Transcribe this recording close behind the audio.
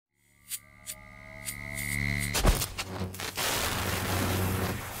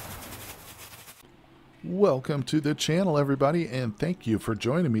Welcome to the channel, everybody, and thank you for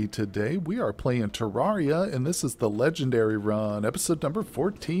joining me today. We are playing Terraria, and this is the Legendary Run, episode number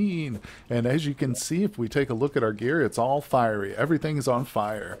 14. And as you can see, if we take a look at our gear, it's all fiery. Everything is on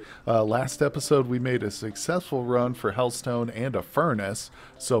fire. Last episode, we made a successful run for Hellstone and a furnace.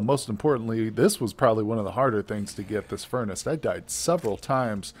 So most importantly, this was probably one of the harder things to get, this furnace. I died several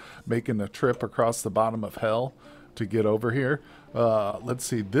times making the trip across the bottom of hell to get over here. Let's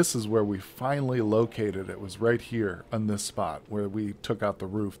see, this is where we finally located it. It was right here on this spot where we took out the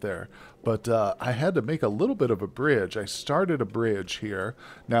roof there. But I had to make a little bit of a bridge. I started a bridge here.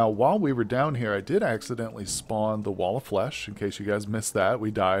 Now, while we were down here, I did accidentally spawn the wall of flesh. In case you guys missed that,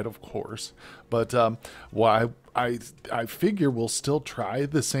 we died, of course. But I figure we'll still try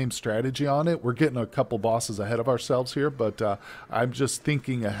the same strategy on it. We're getting a couple bosses ahead of ourselves here, but I'm just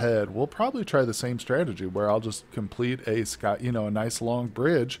thinking ahead. We'll probably try the same strategy where I'll just complete a a nice long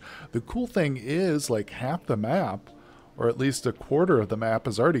bridge. The cool thing is, like, half the map, or at least a quarter of the map,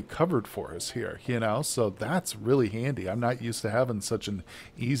 is already covered for us here, so that's really handy. I'm not used to having such an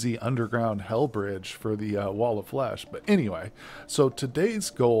easy underground hell bridge for the wall of flesh. But anyway, so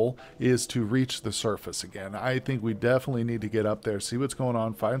today's goal is to reach the surface again. I think we definitely need to get up there, see what's going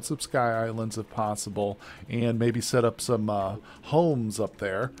on, find some sky islands if possible, and maybe set up some homes up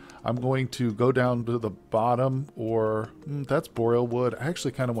there. I'm going to go down to the bottom, or that's boreal wood. I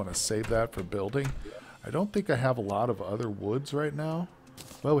actually kind of want to save that for building. I don't think I have a lot of other woods right now.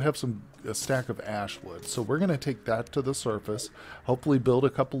 Well, we have a stack of ash wood, so we're going to take that to the surface. Hopefully build a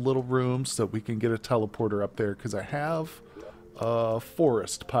couple little rooms so we can get a teleporter up there, because I have a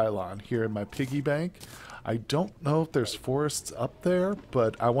forest pylon here in my piggy bank. I don't know if there's forests up there,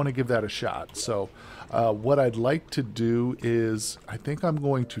 but I want to give that a shot. So what I'd like to do is, I think I'm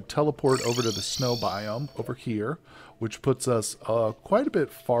going to teleport over to the snow biome over here, which puts us quite a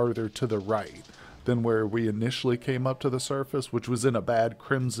bit farther to the right than where we initially came up to the surface, which was in a bad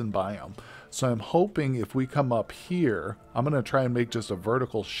crimson biome. So I'm hoping if we come up here, I'm going to try and make just a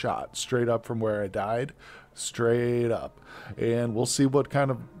vertical shot straight up from where I died, straight up, and we'll see what kind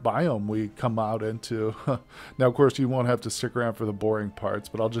of biome we come out into. Now, of course, you won't have to stick around for the boring parts,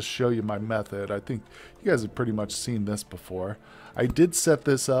 but I'll just show you my method. I think you guys have pretty much seen this before. I did set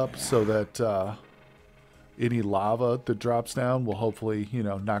this up so that any lava that drops down will hopefully,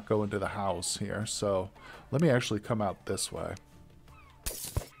 not go into the house here. So let me actually come out this way.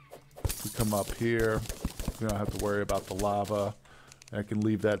 If we come up here, we don't have to worry about the lava. I can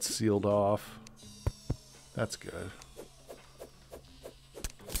leave that sealed off. That's good.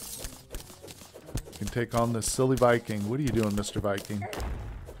 You can take on this silly Viking. What are you doing, Mr. Viking?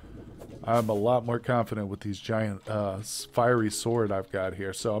 I'm a lot more confident with these giant fiery sword I've got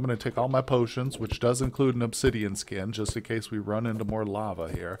here. So I'm going to take all my potions, which does include an obsidian skin, just in case we run into more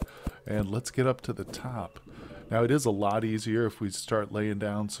lava here. And let's get up to the top. Now, it is a lot easier if we start laying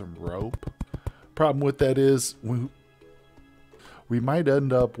down some rope. Problem with that is we might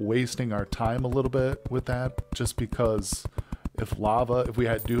end up wasting our time a little bit with that, just because if we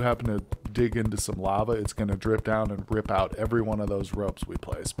do happen to dig into some lava, it's going to drip down and rip out every one of those ropes we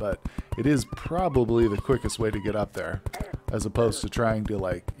place. But it is probably the quickest way to get up there, as opposed to trying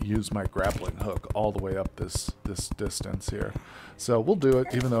to use my grappling hook all the way up this distance here. So we'll do it,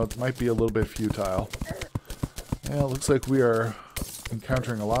 even though it might be a little bit futile. Yeah, it looks like we are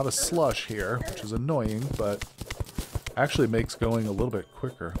encountering a lot of slush here, which is annoying, but actually makes going a little bit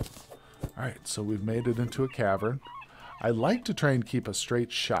quicker. Alright, so we've made it into a cavern. I like to try and keep a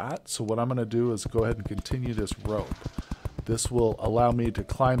straight shot, so what I'm going to do is go ahead and continue this rope. This will allow me to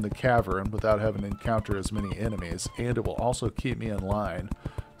climb the cavern without having to encounter as many enemies, and it will also keep me in line.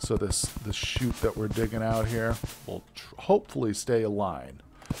 So this chute that we're digging out here will hopefully stay aligned.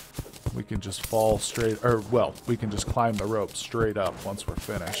 We can just fall straight, we can just climb the rope straight up once we're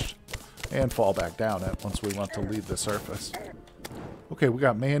finished, and fall back down it once we want to leave the surface. Okay, we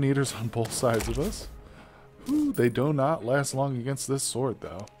got man-eaters on both sides of us. Ooh, they do not last long against this sword,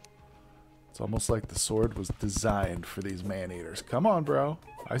 though. It's almost like the sword was designed for these man-eaters. Come on, bro.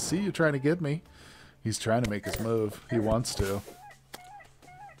 I see you trying to get me. He's trying to make his move. He wants to.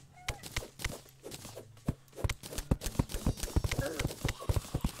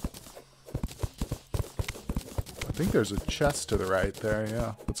 I think there's a chest to the right there,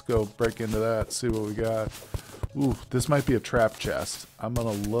 yeah. Let's go break into that, see what we got. Ooh, this might be a trap chest. I'm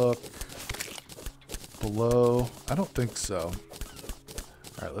gonna look below. I don't think so.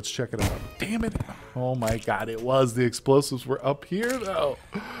 Alright, let's check it out. Damn it! Oh my god, it was. The explosives were up here, though.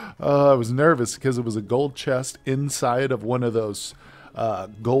 I was nervous because it was a gold chest inside of one of those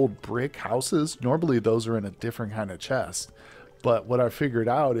gold brick houses. Normally, those are in a different kind of chest. But what I figured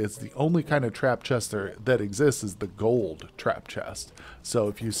out is the only kind of trap chest that exists is the gold trap chest. So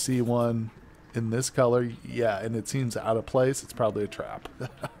if you see one in this color, yeah, and it seems out of place, it's probably a trap.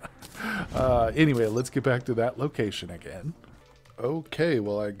 Anyway, let's get back to that location again. Okay,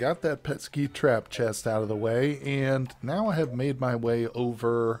 well, I got that pesky trap chest out of the way, and now I have made my way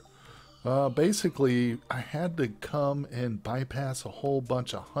over. Basically, I had to come and bypass a whole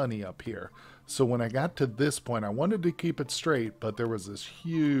bunch of honey up here. So when I got to this point, I wanted to keep it straight, but there was this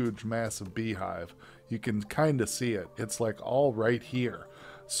huge, massive beehive. You can kind of see it. It's like all right here.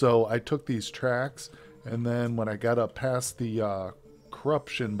 So I took these tracks, and then when I got up past the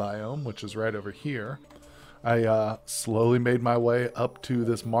corruption biome, which is right over here, I slowly made my way up to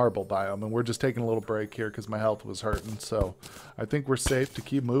this marble biome, and we're just taking a little break here because my health was hurting. So I think we're safe to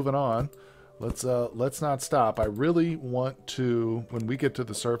keep moving on. Let's not stop. I really want to, when we get to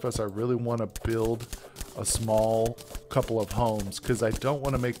the surface, I really want to build a small couple of homes because I don't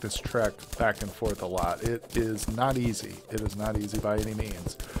want to make this trek back and forth a lot. It is not easy. It is not easy by any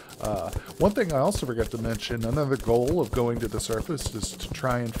means. One thing I also forgot to mention, another goal of going to the surface is to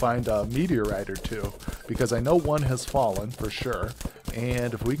try and find a meteorite or two, because I know one has fallen for sure,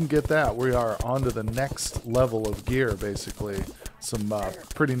 and if we can get that, we are on to the next level of gear, basically. Some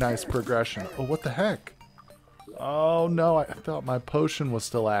pretty nice progression. Oh, what the heck? Oh no, I thought my potion was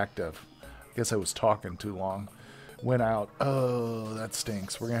still active. I guess I was talking too long. Went out. Oh, that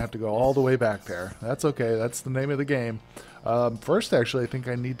stinks. We're gonna have to go all the way back there. That's okay, that's the name of the game. First, actually, I think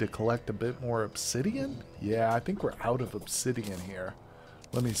I need to collect a bit more obsidian. Yeah, I think we're out of obsidian here.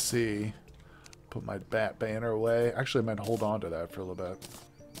 Let me see. Put my bat banner away. Actually, I might hold on to that for a little bit.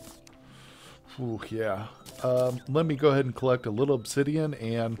 Ooh, yeah. Let me go ahead and collect a little obsidian,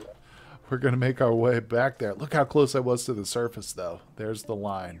 and we're going to make our way back there. Look how close I was to the surface, though. There's the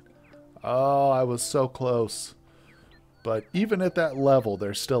line. Oh, I was so close. But even at that level,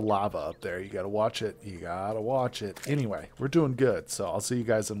 there's still lava up there. You got to watch it. You got to watch it. Anyway, we're doing good, so I'll see you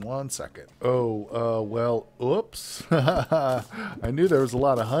guys in 1 second. Oh, well, oops. I knew there was a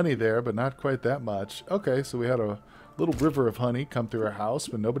lot of honey there, but not quite that much. Okay, so we had a little river of honey come through our house,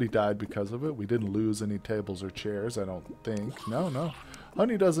 but nobody died because of it. We didn't lose any tables or chairs, I don't think. No.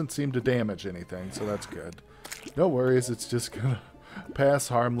 Honey doesn't seem to damage anything, so that's good. No worries, it's just going to pass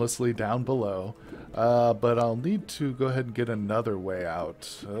harmlessly down below. But I'll need to go ahead and get another way out.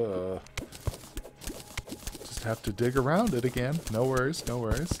 Just have to dig around it again. No worries, no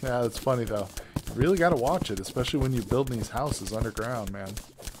worries. Yeah, it's funny though. You really got to watch it, especially when you build these houses underground, man.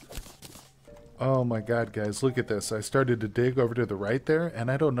 Oh my god, guys, look at this. I started to dig over to the right there,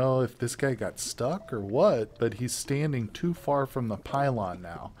 and I don't know if this guy got stuck or what, but he's standing too far from the pylon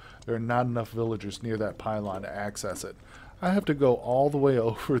now. There are not enough villagers near that pylon to access it. I have to go all the way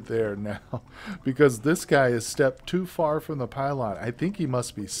over there now because this guy has stepped too far from the pylon. I think he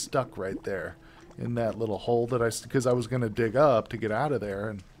must be stuck right there in that little hole that because I was going to dig up to get out of there,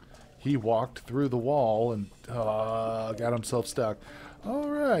 and he walked through the wall and got himself stuck.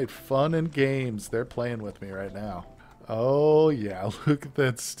 Alright, fun and games. They're playing with me right now. Oh yeah, look at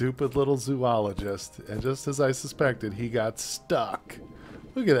that stupid little zoologist. And just as I suspected, he got stuck.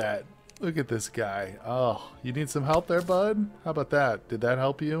 Look at that. Look at this guy. Oh, you need some help there, bud? How about that? Did that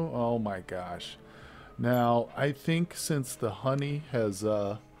help you? Oh my gosh. Now, I think since the honey has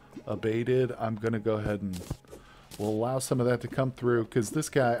abated, I'm going to go ahead and we'll allow some of that to come through, because this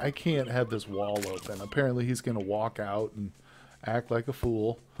guy, I can't have this wall open. Apparently he's going to walk out and act like a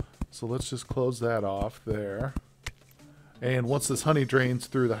fool. So let's just close that off there. And once this honey drains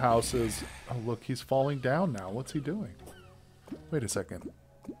through the houses... Oh, look, he's falling down now. What's he doing? Wait a second.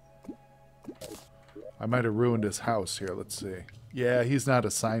 I might have ruined his house here. Let's see. Yeah, he's not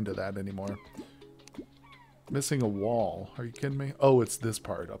assigned to that anymore. Missing a wall. Are you kidding me? Oh, it's this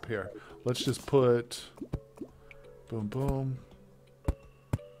part up here. Let's just put... Boom, boom.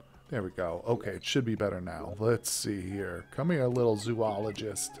 There we go. Okay, it should be better now. Let's see here. Come here, little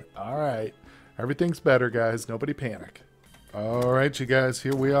zoologist. Alright. Everything's better, guys. Nobody panic. Alright, you guys.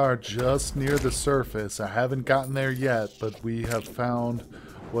 Here we are, just near the surface. I haven't gotten there yet, but we have found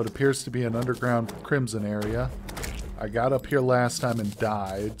what appears to be an underground crimson area. I got up here last time and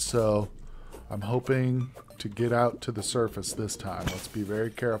died, so I'm hoping to get out to the surface this time. Let's be very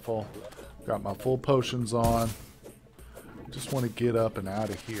careful. Got my full potions on. Just want to get up and out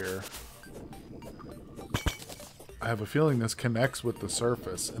of here. I have a feeling this connects with the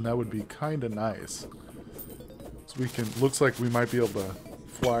surface, and that would be kind of nice. So we can, looks like we might be able to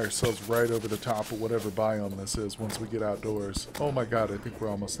fly ourselves right over the top of whatever biome this is once we get outdoors. Oh my god, I think we're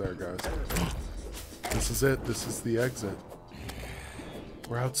almost there, guys. This is it. This is the exit.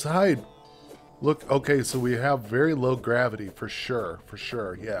 We're outside. Look, okay, so we have very low gravity for sure,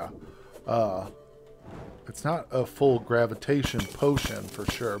 yeah. It's not a full gravitation potion for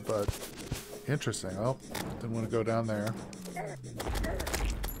sure, but interesting. Oh, didn't want to go down there.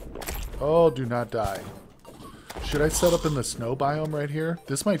 Oh, do not die. Should I set up in the snow biome right here?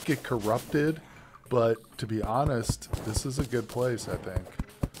 This might get corrupted, but to be honest, this is a good place, I think.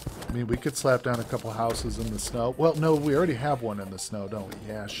 I mean, we could slap down a couple houses in the snow. Well, no, we already have one in the snow, don't we?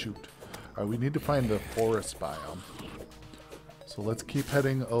 Yeah, shoot. All right, we need to find the forest biome. So let's keep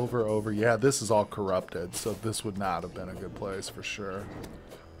heading over. Yeah, this is all corrupted, so this would not have been a good place for sure.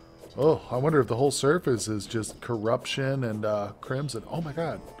 Oh, I wonder if the whole surface is just corruption and crimson. Oh my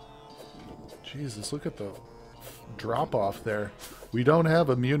god. Jesus, look at the drop off there. We don't have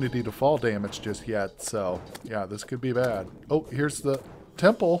immunity to fall damage just yet, so yeah, this could be bad. Oh, here's the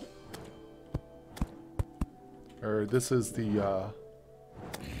temple. Or this is the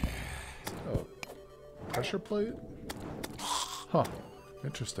pressure plate? Huh.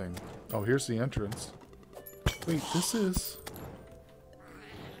 Interesting. Oh, here's the entrance. Wait, this is...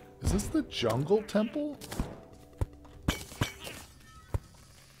 Is this the jungle temple?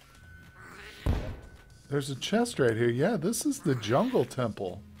 There's a chest right here. Yeah, this is the jungle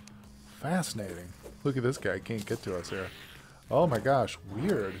temple. Fascinating. Look at this guy. Can't get to us here. Oh my gosh.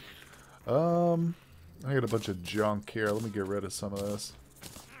 Weird. I got a bunch of junk here. Let me get rid of some of this.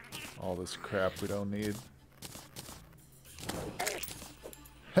 All this crap we don't need.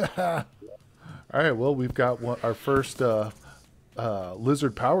 Alright, well, we've got our first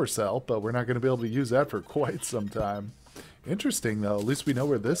lizard power cell, but we're not going to be able to use that for quite some time. Interesting, though. At least we know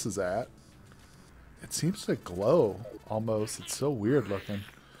where this is at. It seems to glow, almost. It's so weird looking.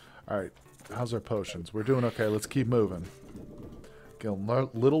 Alright, how's our potions? We're doing okay. Let's keep moving. Get a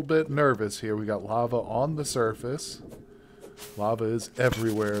little bit nervous here. We got lava on the surface. Lava is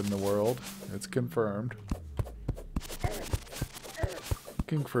everywhere in the world. It's confirmed.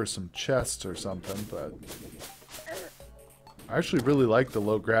 Looking for some chests or something, but I actually really like the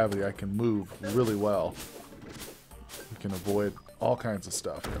low gravity. I can move really well. We can avoid all kinds of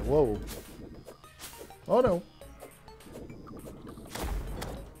stuff here. Whoa. Oh no.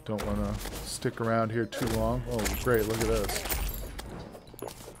 Don't want to stick around here too long. Oh great, look at this.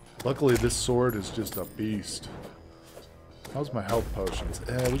 Luckily this sword is just a beast. How's my health potions?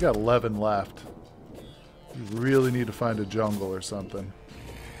 We got 11 left. You really need to find a jungle or something.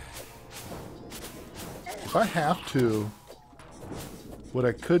 If I have to, what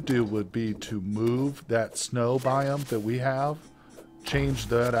I could do would be to move that snow biome that we have, change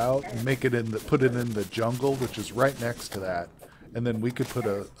that out, and make it in the, put it in the jungle, which is right next to that, and then we could put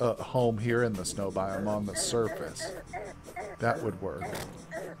a home here in the snow biome on the surface. That would work.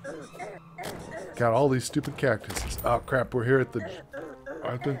 Got all these stupid cactuses. Oh crap, we're here at the...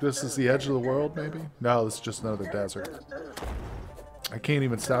 I think this is the edge of the world, maybe? No, this is just another desert. I can't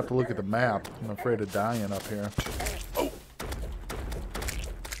even stop to look at the map. I'm afraid of dying up here. Oh!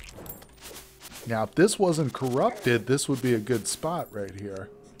 Now, if this wasn't corrupted, this would be a good spot right here.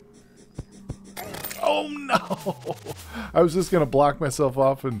 Oh no! I was just going to block myself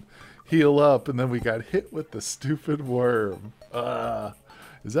off and heal up, and then we got hit with the stupid worm.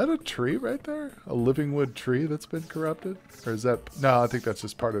 Is that a tree right there? A living wood tree that's been corrupted? Or is that... No, I think that's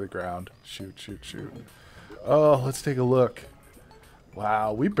just part of the ground. Shoot, shoot, shoot. Oh, let's take a look.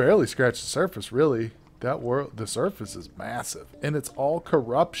 Wow, we barely scratched the surface, really. The surface is massive. And it's all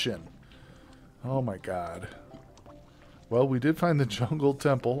corruption. Oh my god. Well, we did find the jungle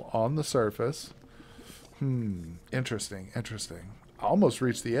temple on the surface. Interesting, interesting. I almost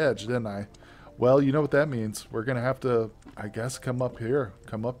reached the edge, didn't I? Well, you know what that means. We're going to have to, I guess, come up here.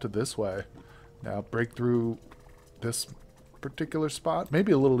 Come up to this way. Now, break through this particular spot.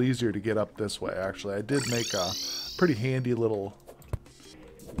 Maybe a little easier to get up this way, actually. I did make a pretty handy little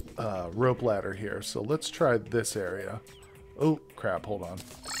rope ladder here. So let's try this area. Oh, crap. Hold on.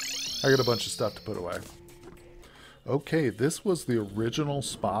 I got a bunch of stuff to put away. Okay, this was the original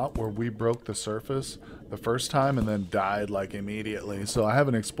spot where we broke the surface the first time and then died like immediately. So I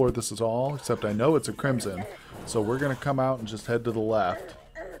haven't explored this at all, except I know it's a crimson. So we're going to come out and just head to the left.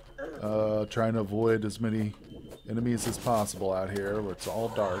 Trying to avoid as many enemies as possible out here where it's all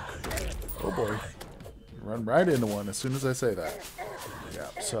dark. Oh boy. Run right into one as soon as I say that.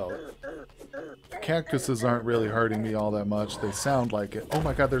 Yeah, so cactuses aren't really hurting me all that much. They sound like it. Oh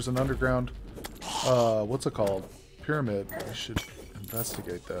my god, there's an underground, what's it called? Pyramid. We should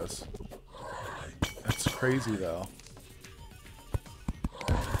investigate this. That's crazy though.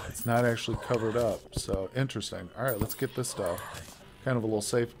 It's not actually covered up, so interesting. Alright, let's get this stuff. Kind of a little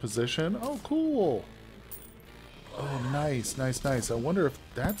safe position. Oh, cool. Oh, nice, nice, nice. I wonder if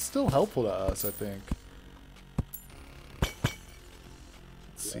that's still helpful to us, I think.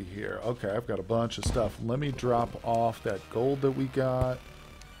 Let's see here. Okay, I've got a bunch of stuff. Let me drop off that gold that we got.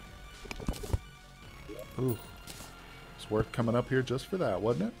 Ooh. It's worth coming up here just for that,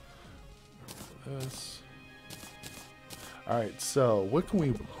 wasn't it? This. Alright, so what can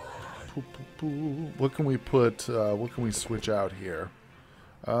we put, what can we switch out here?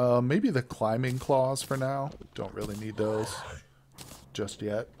 Maybe the climbing claws for now. Don't really need those just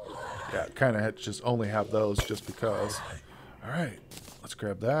yet. Yeah, kind of just only have those just because. Alright, let's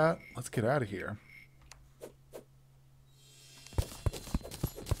grab that. Let's get out of here.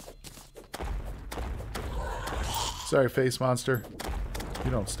 Sorry, face monster.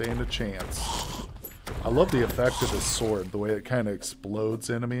 You don't stand a chance. I love the effect of this sword, the way it kind of explodes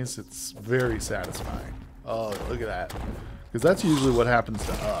enemies. It's very satisfying. Oh, look at that. Because that's usually what happens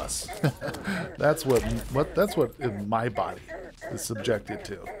to us. that's what my body is subjected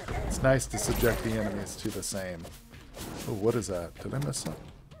to. It's nice to subject the enemies to the same. Oh, what is that? Did I miss something?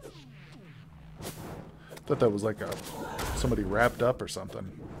 I thought that was like somebody wrapped up or something.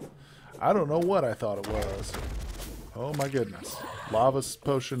 I don't know what I thought it was. Oh my goodness. Lava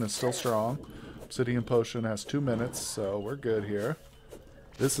potion is still strong. Obsidian potion has 2 minutes, so we're good here.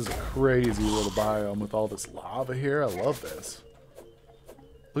 This is a crazy little biome with all this lava here. I love this.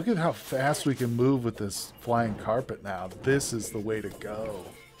 Look at how fast we can move with this flying carpet now. This is the way to go.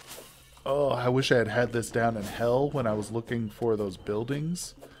 Oh, I wish I had had this down in hell when I was looking for those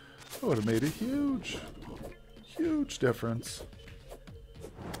buildings. That would have made a huge, huge difference.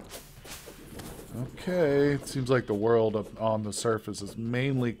 Okay, it seems like the world on the surface is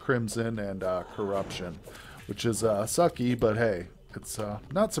mainly crimson and corruption, which is sucky, but hey, it's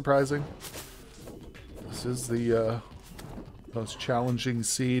not surprising. This is the most challenging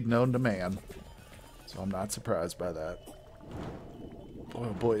seed known to man, so I'm not surprised by that. Boy,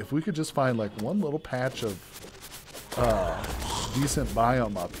 oh boy, if we could just find like one little patch of decent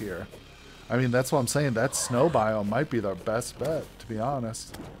biome up here. I mean, that's what I'm saying. That snow biome might be the best bet, to be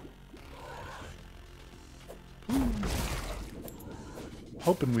honest.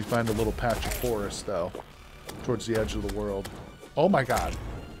 Hoping we find a little patch of forest, though, towards the edge of the world. Oh my god.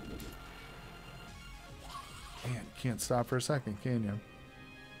 Man, can't stop for a second, can you?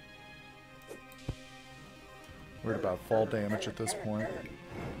 Worried about fall damage at this point.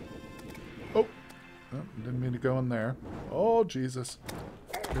 Oh, didn't mean to go in there. Oh, Jesus.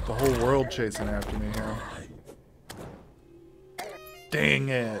 Get the whole world chasing after me here. Dang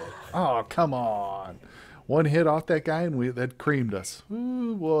it. Oh, come on. One hit off that guy and that creamed us.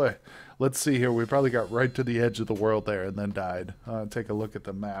 Ooh, boy. Let's see here. We probably got right to the edge of the world there and then died. Take a look at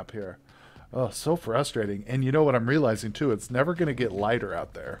the map here. Oh, so frustrating. And you know what I'm realizing, too? It's never going to get lighter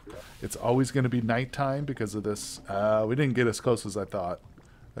out there. It's always going to be nighttime because of this. We didn't get as close as I thought.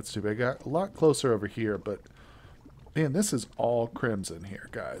 That's too big. Got a lot closer over here, but man, this is all crimson here,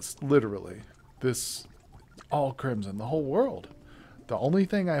 guys. Literally. This all crimson. The whole world. The only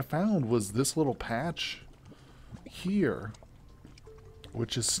thing I found was this little patch here,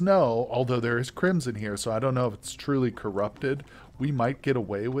 which is snow, although there is crimson here, so I don't know if it's truly corrupted. We might get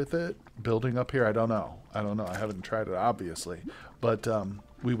away with it building up here. I don't know. I haven't tried it, obviously, but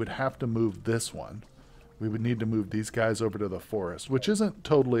we would have to move this one. We would need to move these guys over to the forest, which isn't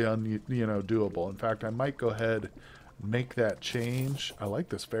totally doable. In fact, I might go ahead and make that change. I like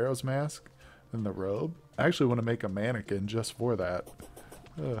this Pharaoh's mask and the robe. I actually want to make a mannequin just for that.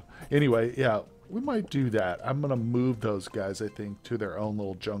 Anyway, yeah, we might do that. I'm going to move those guys, I think, to their own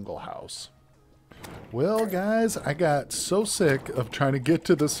little jungle house. Well, guys, I got so sick of trying to get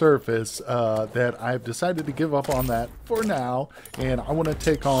to the surface that I've decided to give up on that for now, and I want to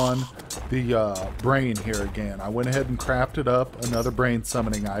take on the brain here again. I went ahead and crafted up another brain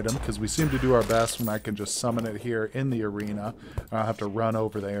summoning item because we seem to do our best when I can just summon it here in the arena. I'll have to run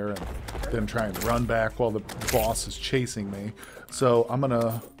over there and then try and run back while the boss is chasing me. So I'm going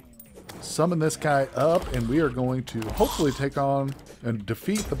to summon this guy up, and we are going to hopefully take on and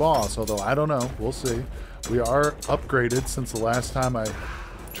defeat the boss, although I don't know. We'll see. We are upgraded since the last time I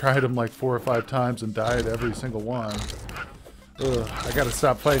tried him like 4 or 5 times and died every single one. I gotta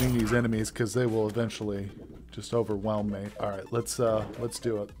stop fighting these enemies because they will eventually just overwhelm me. Alright, let's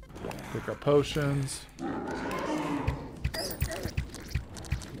do it. Pick up potions.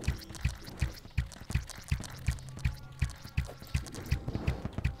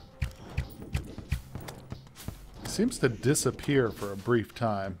 Seems to disappear for a brief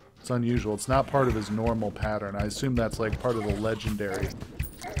time. It's unusual. It's not part of his normal pattern. I assume that's like part of the legendary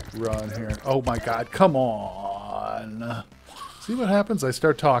run here. Oh my god, come on. See what happens? I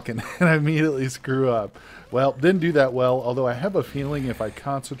start talking and I immediately screw up. Well, didn't do that well, although I have a feeling if I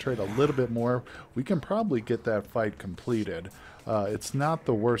concentrate a little bit more, we can probably get that fight completed. It's not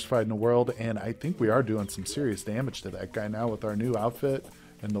the worst fight in the world, and I think we are doing some serious damage to that guy now with our new outfit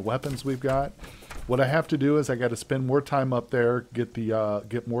and the weapons we've got. What I have to do is I got to spend more time up there,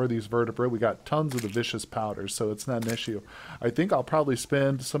 get more of these vertebrae. We got tons of the vicious powders, so it's not an issue. I think I'll probably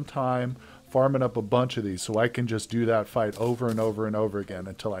spend some time farming up a bunch of these so I can just do that fight over and over and over again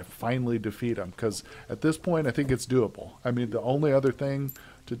until I finally defeat him, because at this point I think it's doable. I mean, the only other thing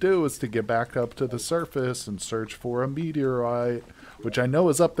to do is to get back up to the surface and search for a meteorite, which I know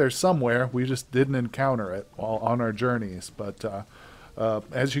is up there somewhere. We just didn't encounter it while on our journeys. But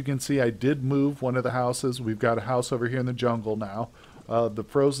as you can see, I did move one of the houses. We've got a house over here in the jungle now. The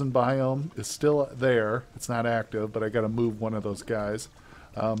frozen biome is still there. It's not active, but I got to move one of those guys.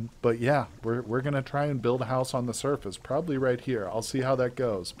 But yeah, we're going to try and build a house on the surface, probably right here. I'll see how that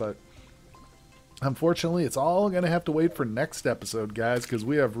goes. But unfortunately, it's all going to have to wait for next episode, guys, because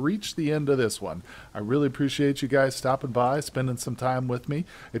we have reached the end of this one. I really appreciate you guys stopping by, spending some time with me.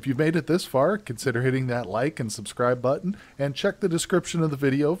 If you've made it this far, consider hitting that like and subscribe button, and check the description of the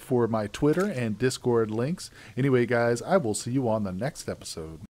video for my Twitter and Discord links. Anyway, guys, I will see you on the next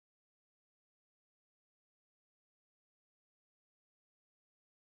episode.